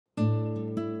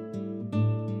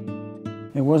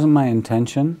It wasn't my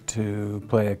intention to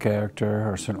play a character,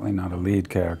 or certainly not a lead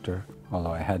character,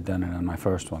 although I had done it on my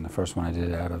first one. The first one I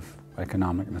did out of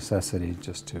economic necessity,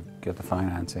 just to get the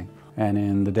financing. And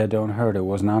in The Dead Don't Hurt, it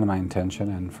was not my intention,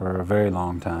 and for a very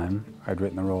long time I'd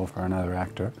written the role for another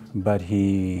actor, but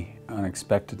he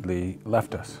unexpectedly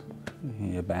left us.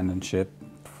 He abandoned ship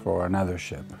for another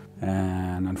ship.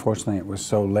 And unfortunately it was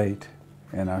so late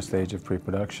in our stage of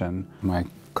pre-production, my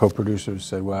co-producers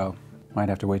said, well, might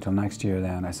have to wait till next year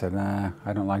then. I said, nah,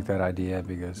 I don't like that idea,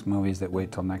 because movies that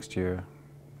wait till next year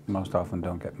most often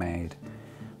don't get made.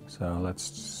 So let's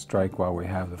strike while we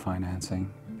have the financing.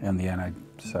 In the end, I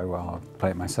decided, well, I'll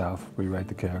play it myself, rewrite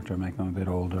the character, make him a bit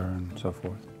older, and so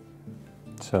forth.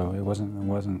 So it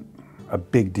wasn't a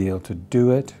big deal to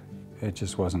do it. It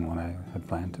just wasn't what I had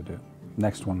planned to do.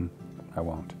 Next one, I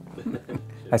won't.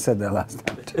 I said that last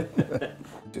time too.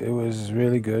 It was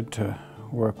really good to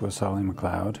work with Solly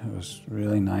McLeod. It was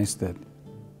really nice that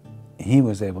he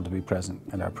was able to be present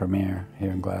at our premiere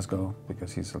here in Glasgow,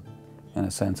 because he's, in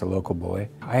a sense, a local boy.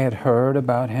 I had heard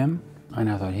about him, and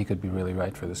I thought he could be really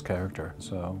right for this character.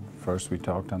 So first we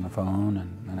talked on the phone,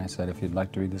 and I said, if you'd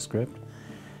like to read the script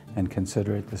and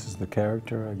consider it, this is the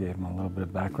character. I gave him a little bit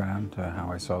of background to how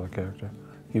I saw the character.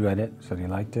 He read it, said he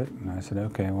liked it, and I said,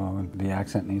 okay, well, the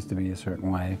accent needs to be a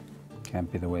certain way. Can't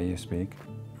be the way you speak.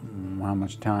 How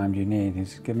much time do you need? He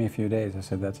said, give me a few days. I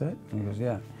said, that's it? And he goes,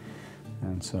 yeah.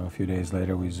 And so a few days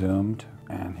later we Zoomed,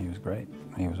 and he was great.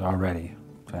 He was already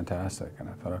fantastic, and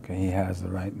I thought, okay, he has the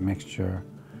right mixture.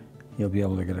 He'll be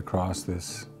able to get across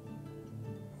this,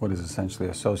 what is essentially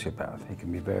a sociopath. He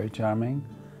can be very charming,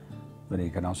 but he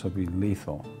can also be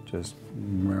lethal, just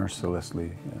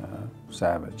mercilessly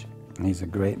savage. And he's a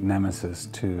great nemesis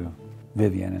to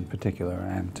Vivian in particular,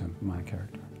 and to my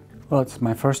character. Well, it's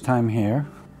my first time here.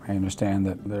 I understand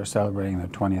that they're celebrating their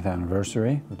 20th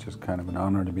anniversary, which is kind of an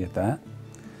honor to be at that.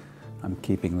 I'm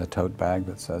keeping the tote bag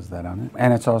that says that on it.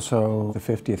 And it's also the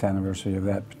 50th anniversary of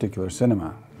that particular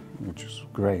cinema, which is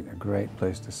great, a great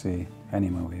place to see any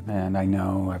movie. And I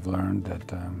know, I've learned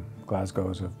that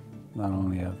Glasgow is not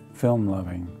only a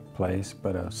film-loving place,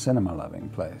 but a cinema-loving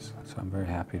place. So I'm very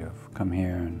happy to have come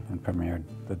here and premiered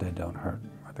The Dead Don't Hurt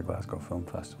at the Glasgow Film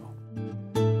Festival.